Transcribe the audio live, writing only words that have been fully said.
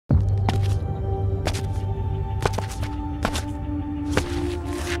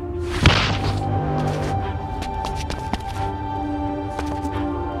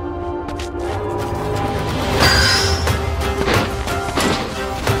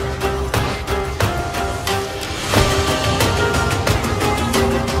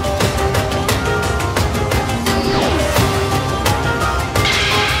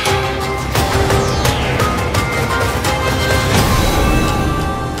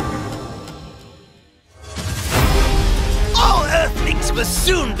will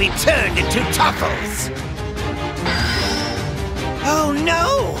soon be turned into Tuffles. Oh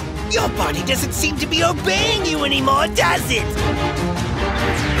no! Your body doesn't seem to be obeying you anymore, does it?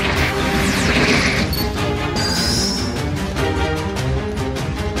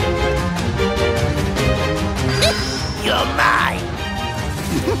 You're mine!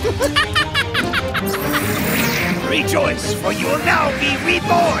 Rejoice, for you will now be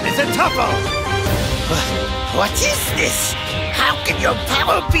reborn as a Tuffle! What is this? How can your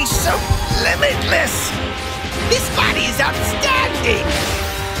power be so limitless? This body is outstanding!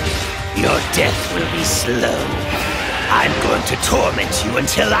 Your death will be slow. I'm going to torment you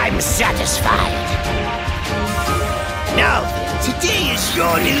until I'm satisfied. Now then, today is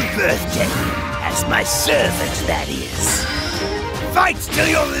your new birthday. As my servant, that is. Fight till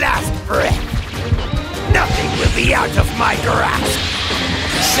your last breath. Nothing will be out of my grasp.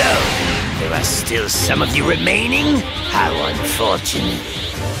 So, there are still some of you remaining? How unfortunate.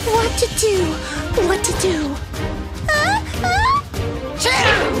 What to do? What to do?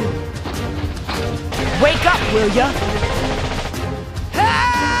 Wake up, will ya?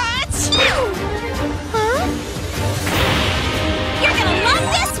 Huh? You're gonna love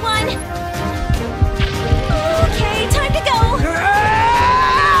this one! Okay, time to go!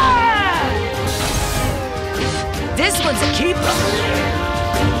 This one's a keeper.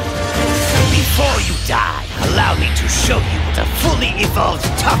 Before you die, allow me to show you what a fully evolved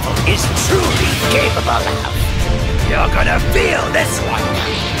Tuffle is truly capable of. You're gonna feel this one.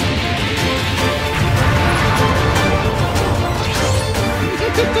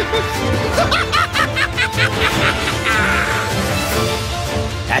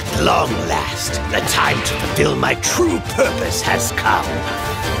 At long last, the time to fulfill my true purpose has come.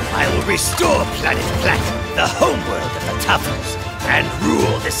 I will restore Planet Plat, the homeworld of the Tuffles, and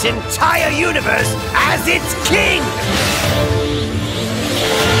rule this entire universe as its king!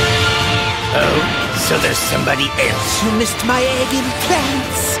 Oh, so there's somebody else who missed my egg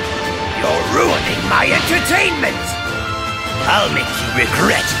implants? You're ruining my entertainment! I'll make you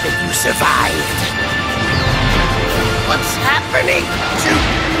regret that you survived. What's happening to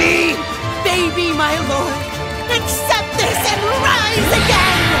me? Baby, my lord, accept this and rise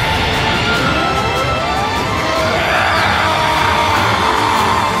again!